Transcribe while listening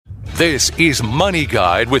This is Money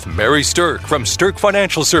Guide with Mary Stirk from Stirk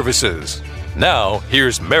Financial Services. Now,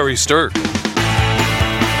 here's Mary Stirk.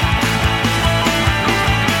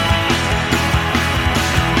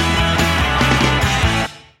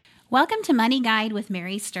 Welcome to Money Guide with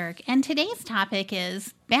Mary Stirk, and today's topic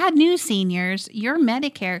is bad news, seniors. Your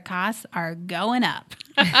Medicare costs are going up.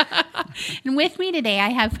 And with me today, I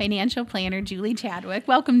have financial planner Julie Chadwick.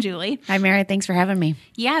 Welcome, Julie. Hi, Mary. Thanks for having me.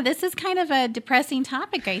 Yeah, this is kind of a depressing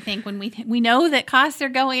topic, I think. When we know that costs are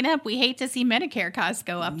going up, we hate to see Medicare costs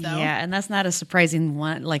go up, though. Yeah, and that's not a surprising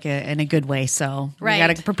one, in a good way. So we Right.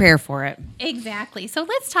 got to prepare for it. Exactly. So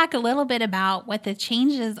let's talk a little bit about what the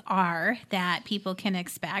changes are that people can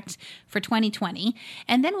expect for 2020.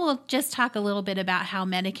 And then we'll just talk a little bit about how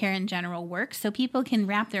Medicare in general works so people can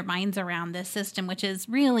wrap their minds around this system, which is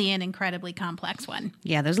really an incredibly complex one.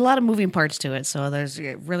 Yeah, there's a lot of moving parts to it. So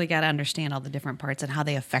you really got to understand all the different parts and how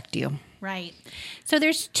they affect you. Right. So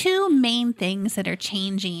there's two main things that are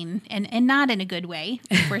changing, and not in a good way,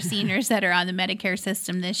 for seniors that are on the Medicare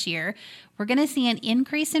system this year. We're going to see an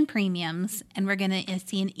increase in premiums, and we're going to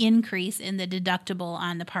see an increase in the deductible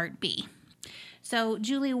on the Part B. So,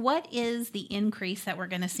 Julie, what is the increase that we're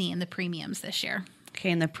going to see in the premiums this year? Okay,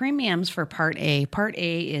 and the premiums for Part A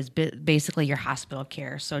is basically your hospital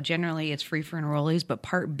care. So generally it's free for enrollees, but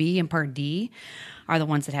Part B and Part D are the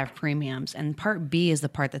ones that have premiums. And Part B is the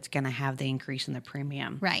part that's going to have the increase in the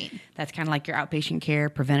premium. Right. That's kind of like your outpatient care,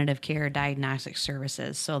 preventative care, diagnostic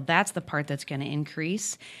services. So that's the part that's going to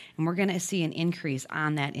increase. And we're going to see an increase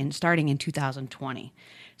on that starting in 2020.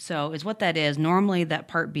 So is what that is. Normally that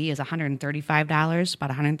Part B is $135, about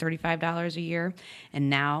 $135 a year. And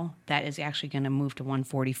now that is actually going to move to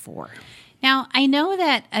 $144. Now, I know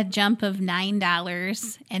that a jump of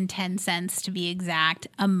 $9.10 to be exact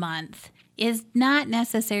a month is not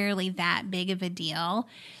necessarily that big of a deal,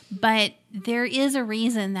 but there is a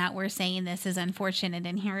reason that we're saying this is unfortunate,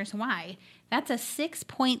 and here's why. That's a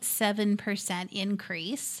 6.7%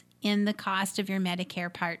 increase in the cost of your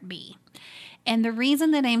Medicare Part B. And the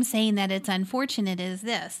reason that I'm saying that it's unfortunate is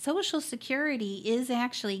this. Social Security is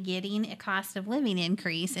actually getting a cost of living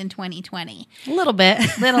increase in 2020. A little bit.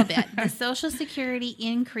 The Social Security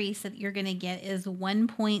increase that you're going to get is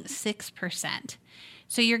 1.6%.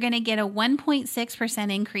 So you're going to get a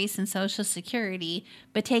 1.6% increase in Social Security,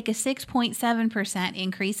 but take a 6.7%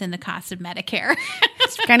 increase in the cost of Medicare.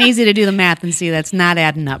 It's kind of easy to do the math and see that's not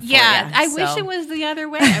adding up for you. I wish it was the other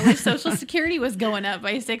way. I wish Social Security was going up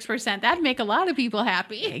by 6%. That'd make a lot of people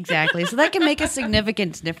happy. Exactly. So that can make a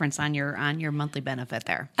significant difference on your monthly benefit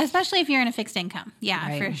there. Especially if you're in a fixed income. Yeah,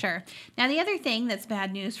 Right. For sure. Now, the other thing that's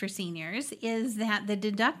bad news for seniors is that the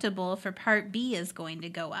deductible for Part B is going to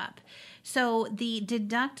go up. So the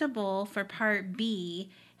deductible for Part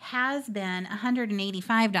B has been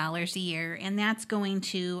 $185 a year, and that's going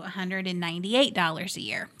to $198 a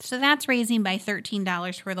year. So that's raising by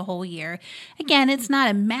 $13 for the whole year. Again, it's not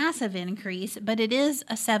a massive increase, but it is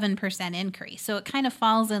a 7% increase. So it kind of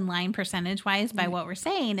falls in line percentage-wise by what we're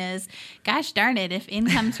saying is, gosh darn it, if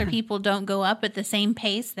incomes for people don't go up at the same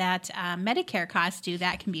pace that Medicare costs do,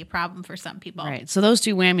 that can be a problem for some people. Right. So those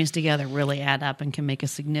two whammies together really add up and can make a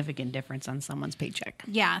significant difference on someone's paycheck.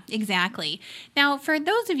 Yeah, exactly. Now, for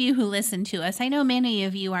those of you who listen to us, I know many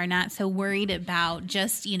of you are not so worried about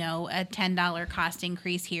just, a $10 cost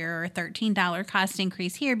increase here or a $13 cost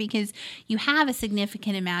increase here because you have a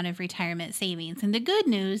significant amount of retirement savings. And the good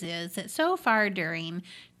news is that so far during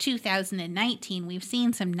 2019, we've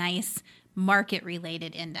seen some nice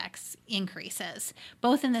market-related index increases,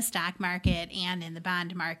 both in the stock market and in the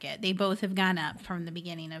bond market. They both have gone up from the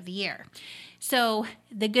beginning of the year. So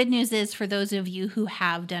the good news is for those of you who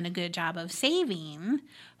have done a good job of saving,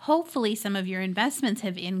 hopefully some of your investments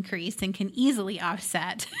have increased and can easily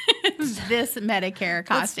offset this Medicare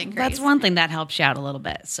cost increase. That's one thing that helps you out a little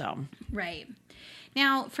bit. So Right.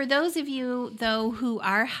 Now, for those of you, though, who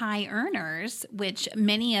are high earners, which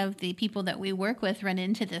many of the people that we work with run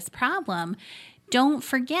into this problem, don't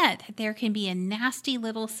forget there can be a nasty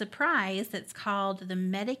little surprise that's called the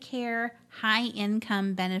Medicare High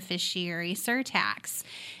Income Beneficiary Surtax.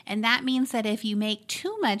 And that means that if you make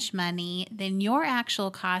too much money, then your actual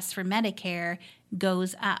cost for Medicare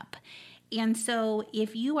goes up. And so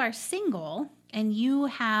if you are single and you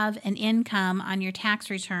have an income on your tax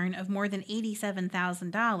return of more than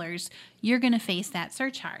 $87,000, you're going to face that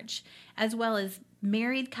surcharge, as well as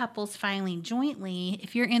married couples filing jointly,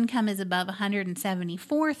 if your income is above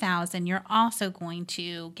 $174,000, you're also going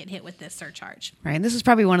to get hit with this surcharge. Right. And this is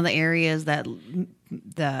probably one of the areas that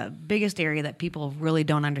the biggest area that people really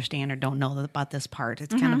don't understand or don't know about this part.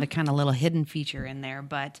 It's kind of a kind of little hidden feature in there.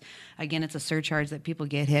 But again, it's a surcharge that people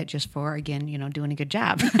get hit just for, again, doing a good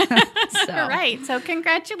job. So. Right. So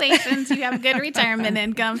congratulations. You have good retirement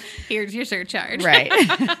income. Here's your surcharge. Right.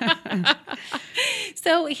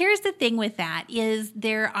 So here's the thing with that is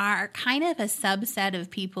there are kind of a subset of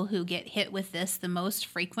people who get hit with this the most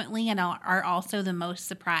frequently and are also the most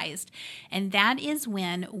surprised. And that is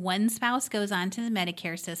when one spouse goes on to the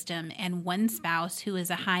Medicare system and one spouse who is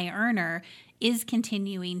a high earner is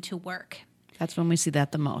continuing to work. That's when we see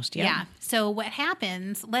that the most. Yeah. So what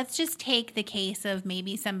happens, let's just take the case of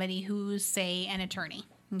maybe somebody who's, say, an attorney.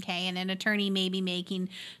 Okay, and an attorney may be making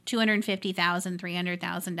 $250,000,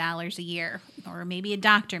 $300,000 a year, or maybe a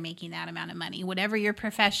doctor making that amount of money. Whatever your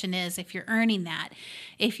profession is, if you're earning that.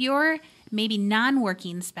 If your maybe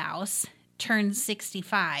non-working spouse turns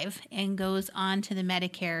 65 and goes on to the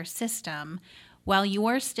Medicare system, while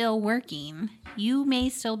you're still working, you may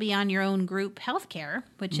still be on your own group health care,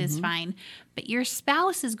 which is fine, but your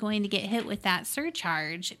spouse is going to get hit with that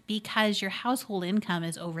surcharge because your household income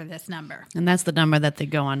is over this number. And that's the number that they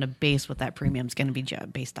go on to base what that premium is going to be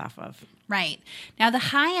based off of. Right. Now, the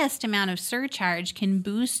highest amount of surcharge can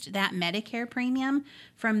boost that Medicare premium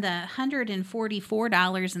from the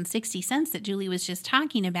 $144.60 that Julie was just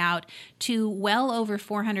talking about to well over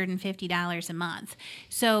 $450 a month.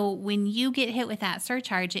 So when you get hit with that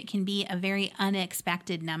surcharge, it can be a very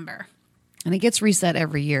unexpected number. And it gets reset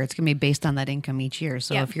every year. It's going to be based on that income each year.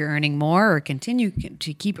 So if you're earning more or continue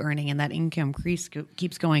to keep earning and that income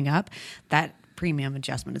keeps going up, that premium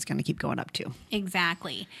adjustment is going to keep going up too.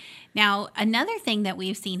 Exactly. Now, another thing that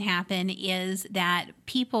we've seen happen is that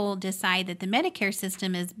people decide that the Medicare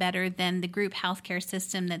system is better than the group healthcare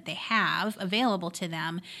system that they have available to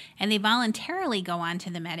them, and they voluntarily go on to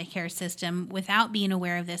the Medicare system without being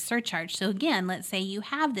aware of this surcharge. So again, let's say you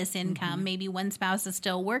have this income, maybe one spouse is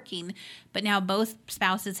still working, but now both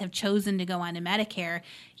spouses have chosen to go on to Medicare.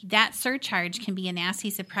 That surcharge can be a nasty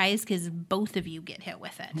surprise because both of you get hit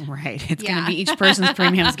with it. Right. It's going to be each person's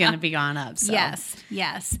premium is going to be gone up. So.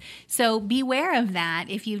 Yes. So beware of that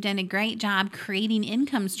if you've done a great job creating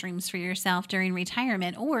income streams for yourself during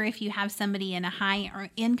retirement, or if you have somebody in a high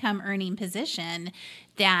income earning position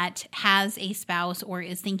that has a spouse or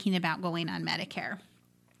is thinking about going on Medicare.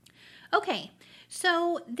 Okay.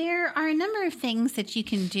 So there are a number of things that you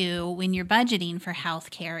can do when you're budgeting for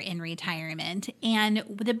healthcare in retirement. And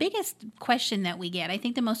the biggest question that we get, I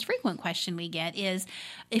think the most frequent question we get is,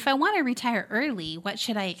 if I want to retire early, what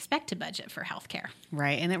should I expect to budget for healthcare?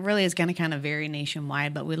 Right. And it really is going to kind of vary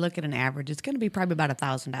nationwide, but we look at an average. It's going to be probably about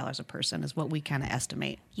 $1,000 a person is what we kind of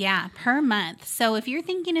estimate. Yeah, per month. So if you're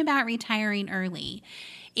thinking about retiring early,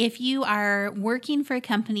 if you are working for a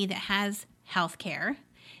company that has healthcare,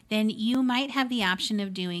 then you might have the option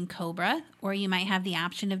of doing COBRA, or you might have the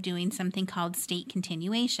option of doing something called state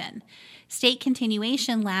continuation. State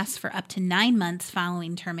continuation lasts for up to 9 months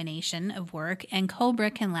following termination of work, and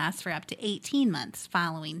COBRA can last for up to 18 months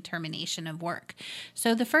following termination of work.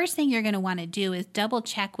 So the first thing you're going to want to do is double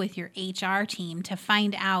check with your HR team to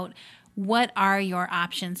find out what are your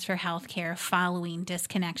options for healthcare following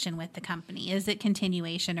disconnection with the company? Is it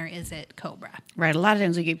continuation or is it COBRA? Right. A lot of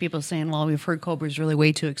times we get people saying, well, we've heard COBRA is really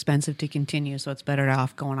way too expensive to continue, so it's better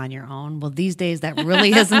off going on your own. Well, these days that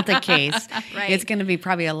really isn't the case. Right. It's going to be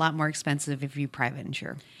probably a lot more expensive if you private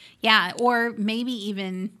insure. Yeah, or maybe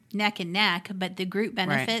even neck and neck, but the group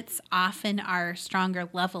benefits often are a stronger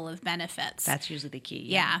level of benefits. That's usually the key.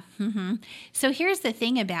 Yeah. So here's the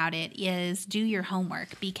thing about it is do your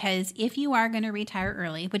homework, because if you are going to retire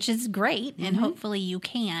early, which is great, and hopefully you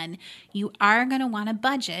can, you are going to want to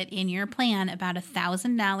budget in your plan about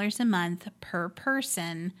 $1,000 a month per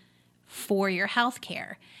person for your health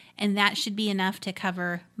care. And that should be enough to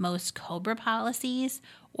cover most COBRA policies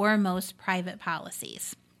or most private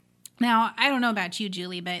policies. Now, I don't know about you,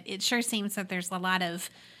 Julie, but it sure seems that there's a lot of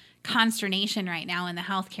consternation right now in the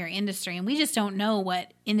healthcare industry, and we just don't know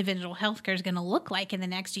what individual healthcare is going to look like in the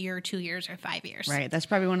next year or 2 years or 5 years. Right. That's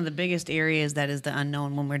probably one of the biggest areas that is the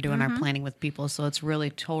unknown when we're doing our planning with people. So it's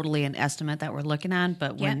really totally an estimate that we're looking on.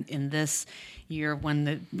 But when in this year, when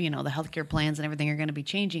the healthcare plans and everything are going to be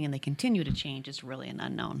changing and they continue to change, it's really an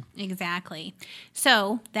unknown. Exactly.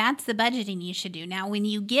 So that's the budgeting you should do. Now, when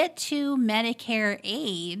you get to Medicare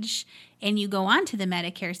age, and you go onto the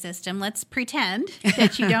Medicare system, let's pretend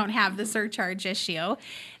that you don't have the surcharge issue,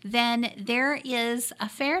 then there is a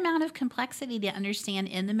fair amount of complexity to understand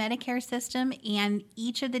in the Medicare system, and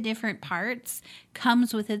each of the different parts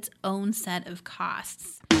comes with its own set of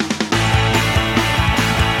costs.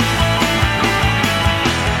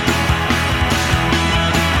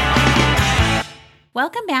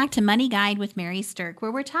 Welcome back to Money Guide with Mary Stirk,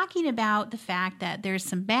 where we're talking about the fact that there's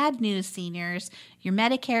some bad news, seniors. Your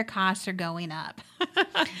Medicare costs are going up.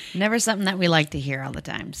 Never something that we like to hear all the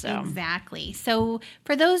time. So Exactly. So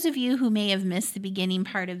for those of you who may have missed the beginning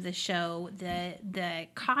part of the show, the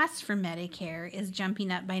cost for Medicare is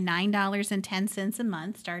jumping up by $9.10 a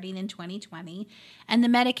month starting in 2020, and the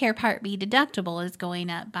Medicare Part B deductible is going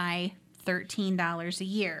up by $13 a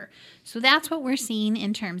year. So that's what we're seeing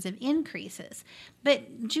in terms of increases.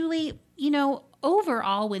 But Julie,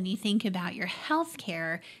 overall, when you think about your health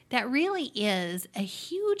care, that really is a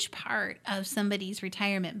huge part of somebody's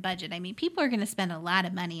retirement budget. I mean, people are going to spend a lot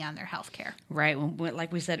of money on their health care. Right.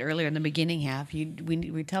 Like we said earlier in the beginning half,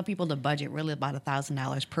 we tell people to budget really about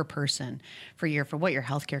 $1,000 per person for what your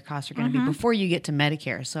health care costs are going to be before you get to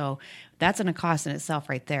Medicare. So that's a cost in itself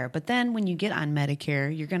right there. But then when you get on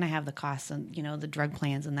Medicare, you're going to have the costs and, the drug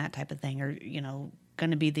plans and that type of thing, or,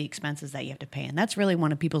 going to be the expenses that you have to pay. And that's really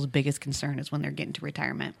one of people's biggest concern is when they're getting to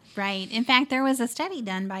retirement. Right. In fact, there was a study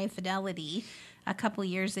done by Fidelity a couple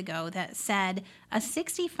years ago that said a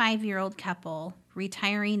 65-year-old couple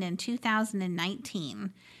retiring in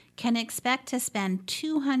 2019 can expect to spend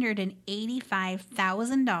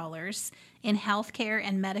 $285,000 in healthcare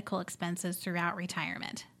and medical expenses throughout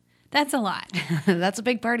retirement. That's a lot. That's a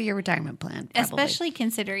big part of your retirement plan, probably. Especially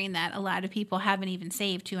considering that a lot of people haven't even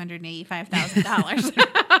saved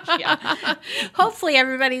 $285,000. Yeah. Hopefully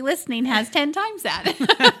everybody listening has 10 times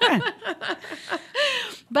that.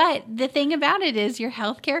 But the thing about it is your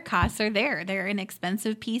healthcare costs are there. They're an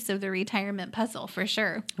expensive piece of the retirement puzzle for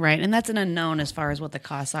sure. Right. And that's an unknown as far as what the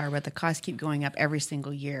costs are, but the costs keep going up every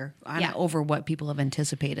single year over what people have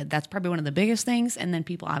anticipated. That's probably one of the biggest things. And then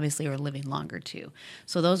people obviously are living longer too.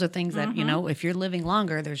 So those are things that, if you're living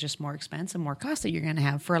longer, there's just more expense and more cost that you're going to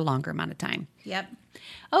have for a longer amount of time. Yep.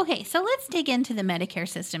 Okay, so let's dig into the Medicare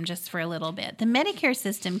system just for a little bit. The Medicare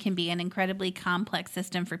system can be an incredibly complex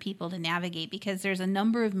system for people to navigate because there's a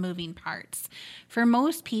number of moving parts. For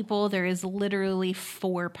most people, there is literally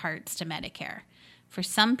 4 parts to Medicare. For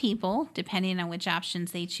some people, depending on which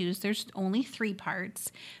options they choose, there's only 3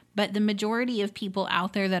 parts. But the majority of people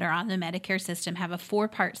out there that are on the Medicare system have a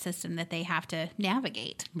 4-part system that they have to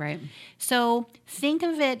navigate. Right. So think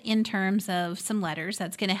of it in terms of some letters.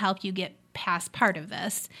 That's going to help you get past part of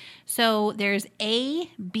this. So there's A,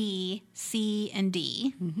 B, C, and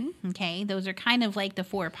D. Okay, those are kind of like the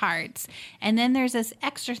 4 parts. And then there's this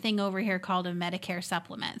extra thing over here called a Medicare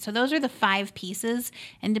supplement. So those are the 5 pieces.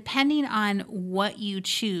 And depending on what you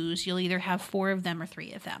choose, you'll either have 4 of them or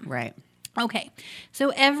 3 of them. Right. Okay,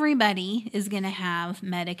 so everybody is going to have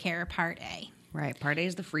Medicare Part A. Right. Part A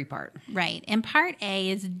is the free part. Right. And Part A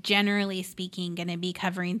is generally speaking going to be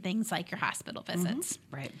covering things like your hospital visits.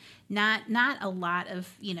 Right. Not a lot of,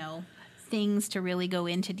 things to really go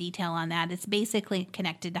into detail on that. It's basically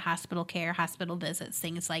connected to hospital care, hospital visits,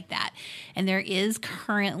 things like that. And there is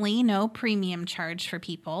currently no premium charge for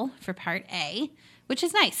people for Part A, which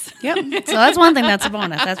is nice. Yep. So that's one thing that's a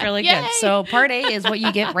bonus. That's really Yay! good. So Part A is what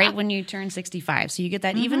you get right when you turn 65. So you get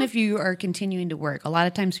that even if you are continuing to work. A lot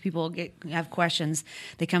of times people have questions.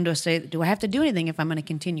 They come to us say, do I have to do anything if I'm going to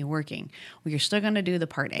continue working? Well, you're still going to do the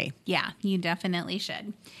Part A. Yeah, you definitely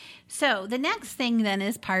should. So the next thing then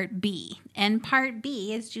is Part B. And Part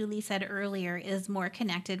B, as Julie said earlier, is more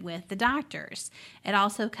connected with the doctors. It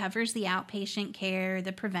also covers the outpatient care,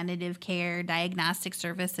 the preventative care, diagnostic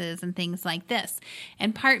services, and things like this.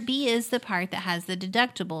 And Part B is the part that has the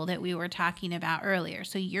deductible that we were talking about earlier.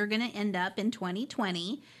 So you're going to end up in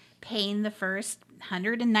 2020 paying the first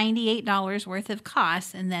 $198 worth of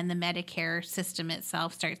costs, and then the Medicare system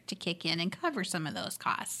itself starts to kick in and cover some of those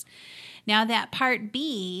costs. Now that Part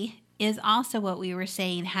B is also what we were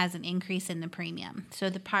saying has an increase in the premium. So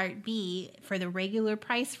the Part B for the regular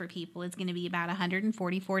price for people is going to be about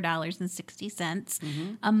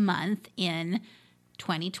 $144.60 a month in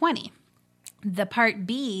 2020. The Part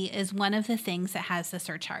B is one of the things that has the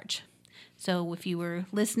surcharge. So if you were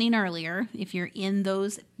listening earlier, if you're in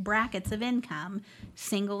those brackets of income,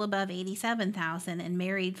 single above $87,000 and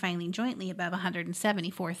married filing jointly above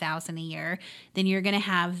 $174,000 a year, then you're going to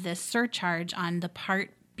have this surcharge on the Part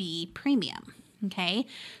B premium. Okay,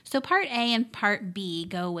 so Part A and Part B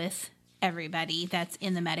go with everybody that's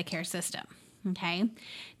in the Medicare system. Okay,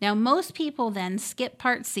 now most people then skip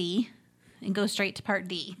Part C. and go straight to Part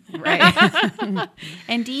D. Right.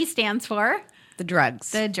 And D stands for? The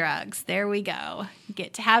drugs. The drugs. There we go.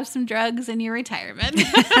 Get to have some drugs in your retirement.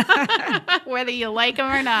 Whether you like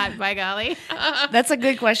them or not, by golly. That's a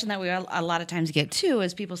good question that we a lot of times get too,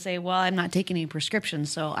 is people say, well, I'm not taking any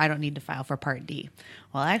prescriptions, so I don't need to file for Part D.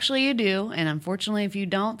 Well, actually you do. And unfortunately, if you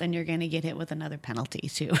don't, then you're going to get hit with another penalty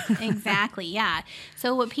too. Exactly. Yeah.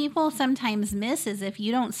 So what people sometimes miss is if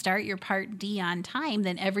you don't start your Part D on time,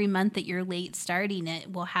 then every month that you're late starting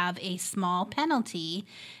it will have a small penalty.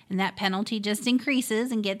 And that penalty just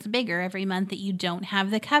increases and gets bigger every month that you don't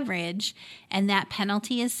have the coverage. And that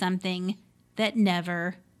penalty is something that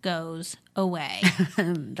never goes away.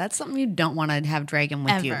 That's something you don't want to have dragging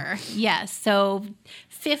with you. Ever. Yes. So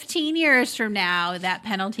 15 years from now, that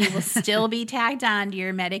penalty will still be tagged on to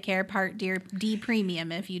your Medicare Part D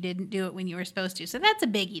premium if you didn't do it when you were supposed to. So that's a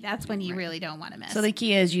biggie. That's when you really don't want to miss. So the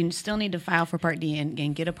key is you still need to file for Part D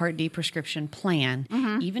and get a Part D prescription plan.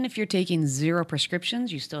 Mm-hmm. Even if you're taking 0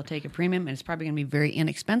 prescriptions, you still take a premium, and it's probably going to be very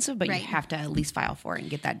inexpensive, but you have to at least file for it and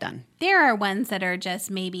get that done. There are ones that are just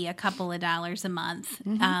maybe a couple of dollars a month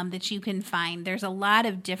that you can find. There's a lot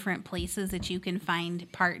of different places that you can find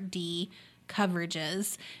Part D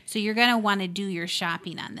coverages. So you're going to want to do your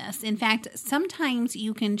shopping on this. In fact, sometimes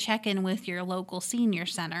you can check in with your local senior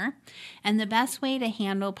center. And the best way to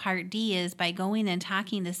handle Part D is by going and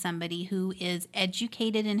talking to somebody who is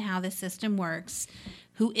educated in how the system works,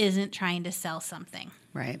 who isn't trying to sell something.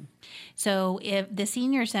 Right. So if the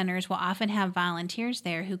senior centers will often have volunteers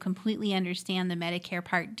there who completely understand the Medicare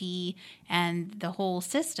Part D and the whole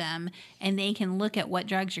system, and they can look at what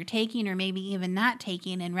drugs you're taking or maybe even not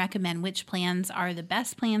taking and recommend which plans are the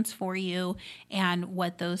best plans for you and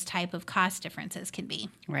what those type of cost differences can be.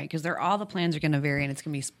 Right, because all the plans are going to vary, and it's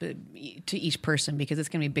going to be to each person because it's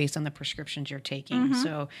going to be based on the prescriptions you're taking. Mm-hmm.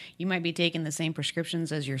 So you might be taking the same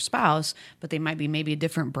prescriptions as your spouse, but they might be maybe a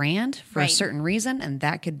different brand for a certain reason, and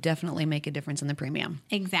that could definitely make a difference in the premium.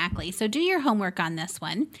 Exactly. So do your homework on this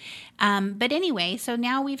one. But anyway, so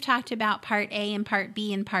now we've talked about Part A and Part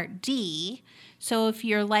B and Part D. So if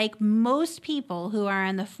you're like most people who are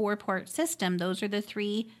on the 4-port system, those are the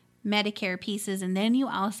 3 Medicare pieces, and then you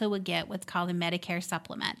also would get what's called a Medicare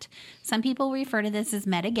supplement. Some people refer to this as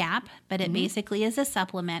Medigap, but it basically is a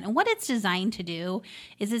supplement. And what it's designed to do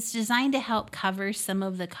is it's designed to help cover some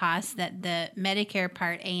of the costs that the Medicare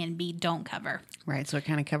Part A and B don't cover. Right, so it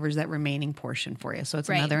kind of covers that remaining portion for you. So it's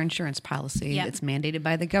another insurance policy. Yep. It's mandated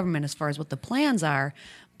by the government as far as what the plans are,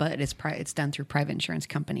 but it's done through private insurance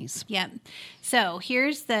companies. Yep. So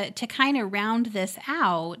here's to kind of round this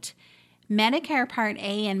out. Medicare Part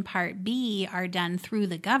A and Part B are done through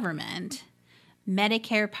the government.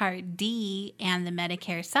 Medicare Part D and the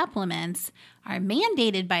Medicare supplements are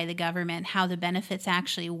mandated by the government how the benefits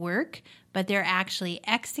actually work, but they're actually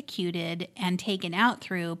executed and taken out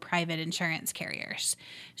through private insurance carriers.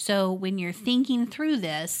 So when you're thinking through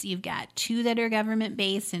this, you've got 2 that are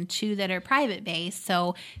government-based and 2 that are private-based.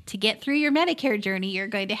 So to get through your Medicare journey, you're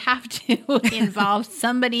going to have to involve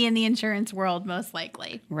somebody in the insurance world, most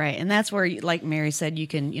likely. Right, and that's where, like Mary said, you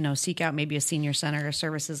can seek out maybe a senior center or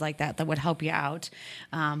services like that would help you out,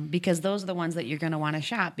 because those are the ones that you're going to want to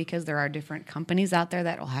shop, because there are different companies out there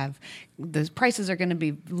that will have, the prices are going to be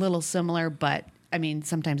a little similar, but I mean,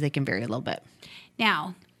 sometimes they can vary a little bit.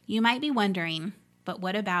 Now, you might be wondering, but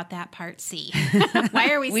what about that Part C?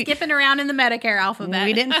 Why are we skipping around in the Medicare alphabet?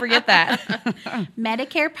 We didn't forget that.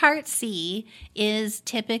 Medicare Part C is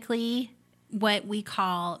typically what we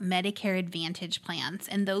call Medicare Advantage plans.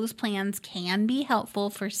 And those plans can be helpful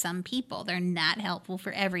for some people. They're not helpful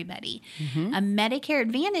for everybody. Mm-hmm. A Medicare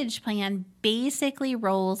Advantage plan basically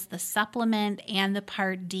rolls the supplement and the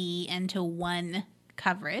Part D into one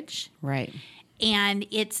coverage. Right. And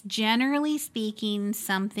it's generally speaking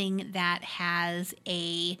something that has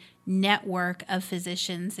a network of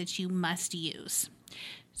physicians that you must use.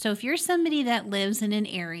 So if you're somebody that lives in an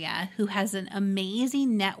area who has an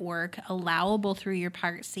amazing network allowable through your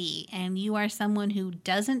Part C, and you are someone who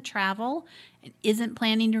doesn't travel and isn't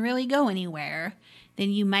planning to really go anywhere, then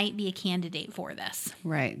you might be a candidate for this.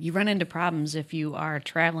 Right. You run into problems if you are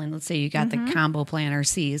traveling. Let's say you got the combo plan, or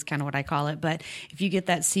C is kind of what I call it. But if you get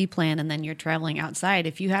that C plan and then you're traveling outside,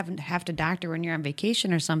 if you have to doctor when you're on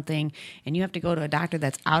vacation or something, and you have to go to a doctor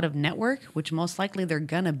that's out of network, which most likely they're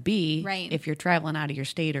going to be if you're traveling out of your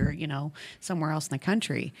state or, somewhere else in the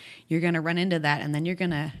country, you're going to run into that, and then you're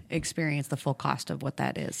going to experience the full cost of what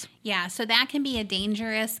that is. Yeah, so that can be a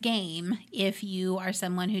dangerous game if you are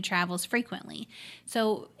someone who travels frequently.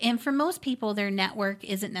 So, and for most people, their network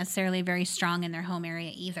isn't necessarily very strong in their home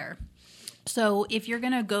area either. So if you're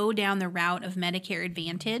going to go down the route of Medicare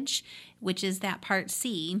Advantage, which is that Part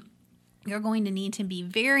C, you're going to need to be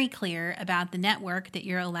very clear about the network that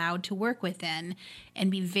you're allowed to work within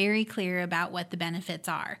and be very clear about what the benefits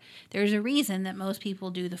are. There's a reason that most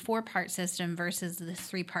people do the 4-part system versus the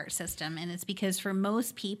 3-part system, and it's because for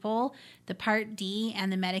most people, the Part D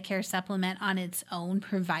and the Medicare supplement on its own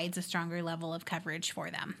provides a stronger level of coverage for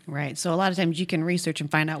them. Right. So a lot of times you can research and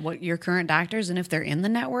find out what your current doctors and if they're in the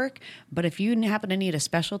network, but if you happen to need a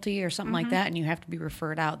specialty or something like that and you have to be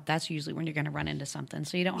referred out, that's usually when you're going to run into something.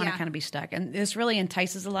 So you don't want to kind of be stuck. And this really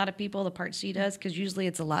entices a lot of people, the Part C does, because usually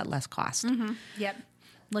it's a lot less cost. Yep.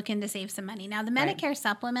 Looking to save some money. Now, the Medicare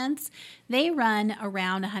supplements, they run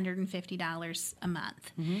around $150 a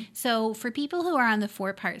month. So for people who are on the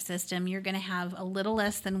 4-part system, you're going to have a little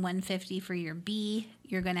less than $150 for your B.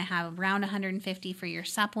 You're going to have around $150 for your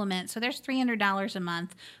supplement. So there's $300 a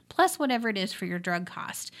month plus whatever it is for your drug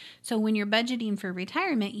cost. So when you're budgeting for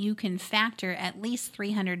retirement, you can factor at least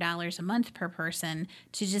 $300 a month per person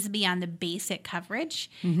to just be on the basic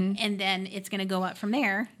coverage. And then it's going to go up from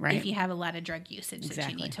there if you have a lot of drug usage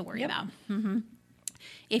that you need to worry about.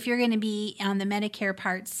 If you're going to be on the Medicare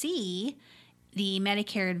Part C, the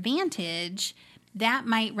Medicare Advantage, that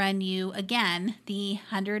might run you, again, the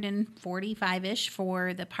 $145-ish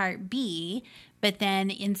for the Part B, but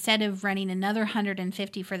then instead of running another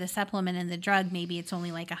 $150 for the supplement and the drug, maybe it's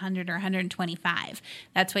only like $100 or $125.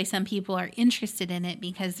 That's why some people are interested in it,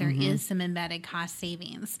 because there is some embedded cost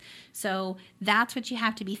savings. So that's what you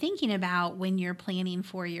have to be thinking about when you're planning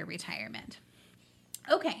for your retirement.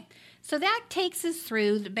 Okay, so that takes us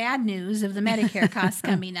through the bad news of the Medicare costs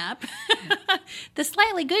coming up, the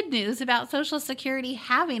slightly good news about Social Security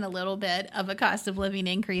having a little bit of a cost of living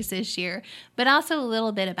increase this year, but also a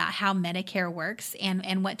little bit about how Medicare works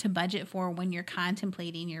and what to budget for when you're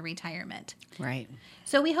contemplating your retirement. Right.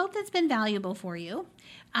 So we hope that's been valuable for you.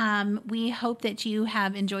 We hope that you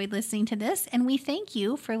have enjoyed listening to this, and we thank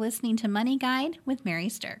you for listening to Money Guide with Mary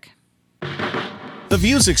Stirk. The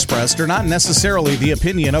views expressed are not necessarily the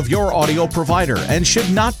opinion of your audio provider and should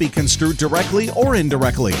not be construed directly or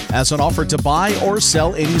indirectly as an offer to buy or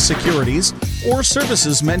sell any securities or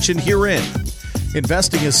services mentioned herein.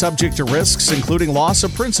 Investing is subject to risks, including loss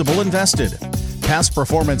of principal invested. Past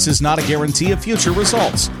performance is not a guarantee of future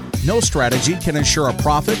results. No strategy can ensure a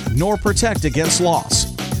profit nor protect against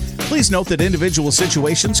loss. Please note that individual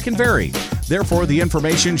situations can vary. Therefore, the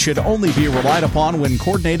information should only be relied upon when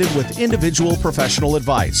coordinated with individual professional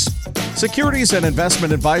advice. Securities and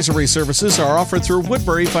investment advisory services are offered through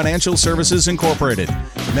Woodbury Financial Services Incorporated,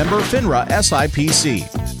 member FINRA SIPC.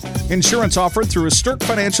 Insurance offered through Stirk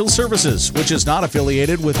Financial Services, which is not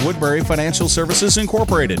affiliated with Woodbury Financial Services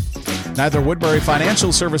Incorporated. Neither Woodbury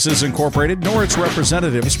Financial Services Incorporated nor its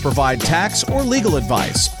representatives provide tax or legal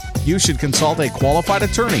advice. You should consult a qualified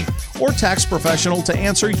attorney or tax professional to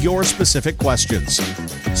answer your specific questions.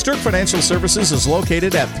 Stirk Financial Services is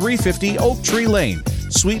located at 350 Oak Tree Lane,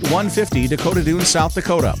 Suite 150, Dakota Dunes, South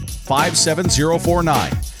Dakota,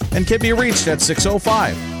 57049, and can be reached at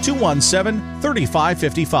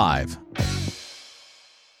 605-217-3555.